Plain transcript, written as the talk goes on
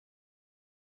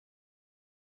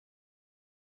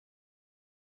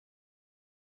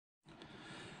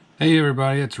Hey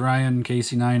everybody, it's Ryan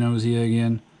KC9OZ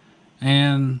again,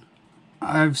 and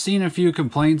I've seen a few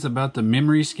complaints about the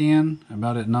memory scan,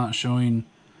 about it not showing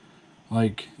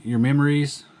like your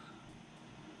memories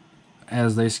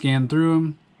as they scan through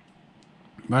them.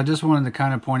 But I just wanted to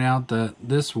kind of point out that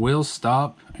this will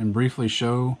stop and briefly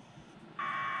show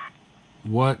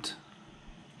what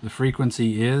the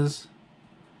frequency is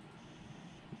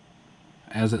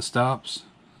as it stops.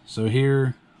 So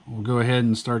here we'll go ahead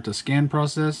and start the scan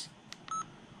process.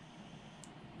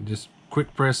 Just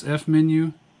quick press F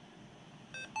menu,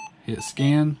 hit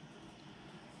scan,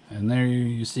 and there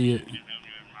you see it.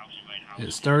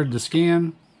 It started to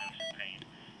scan,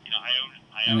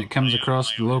 and it comes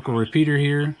across the local repeater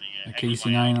here, a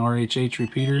KC9 RHH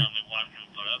repeater,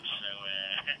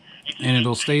 and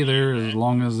it'll stay there as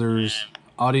long as there's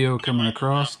audio coming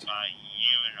across.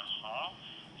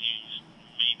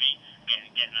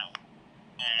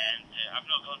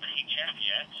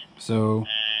 So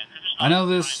I know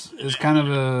this is kind of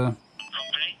a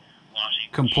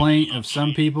complaint of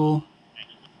some people.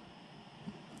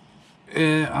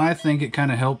 I think it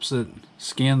kind of helps it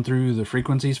scan through the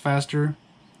frequencies faster,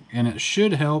 and it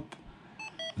should help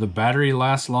the battery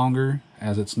last longer,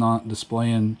 as it's not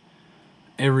displaying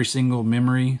every single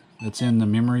memory that's in the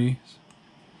memories.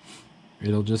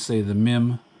 It'll just say the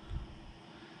mem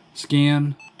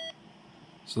scan,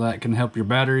 so that can help your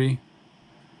battery.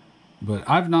 But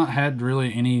I've not had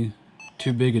really any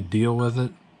too big a deal with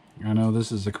it. I know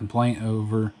this is a complaint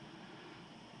over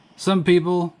some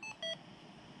people,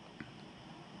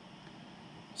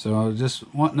 so I was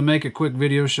just wanting to make a quick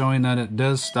video showing that it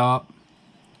does stop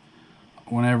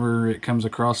whenever it comes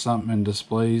across something and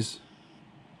displays.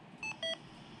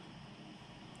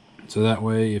 So that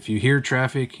way, if you hear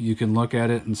traffic, you can look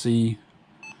at it and see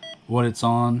what it's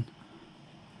on.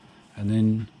 And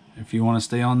then if you want to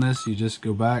stay on this, you just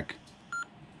go back,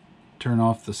 turn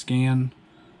off the scan,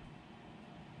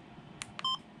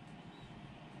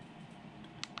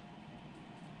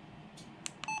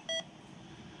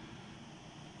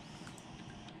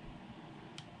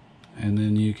 and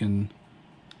then you can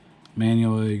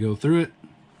manually go through it,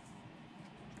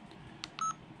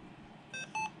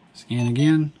 scan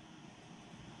again,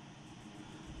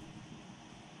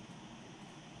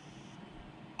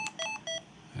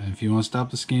 and if you want to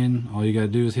stop the scan, all you got to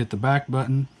do is hit the back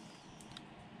button,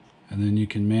 and then you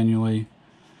can manually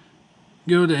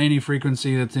go to any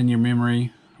frequency that's in your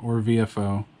memory or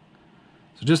VFO.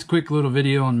 So just a quick little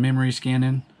video on memory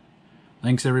scanning.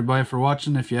 Thanks everybody for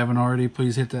watching. If you haven't already,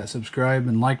 please hit that subscribe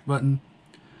and like button.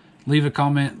 Leave a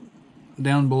comment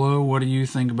down below. What do you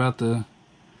think about the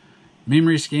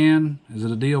memory scan? Is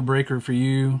it a deal breaker for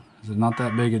you? Is it not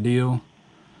that big a deal?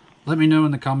 Let me know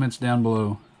in the comments down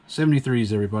below.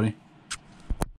 73s everybody.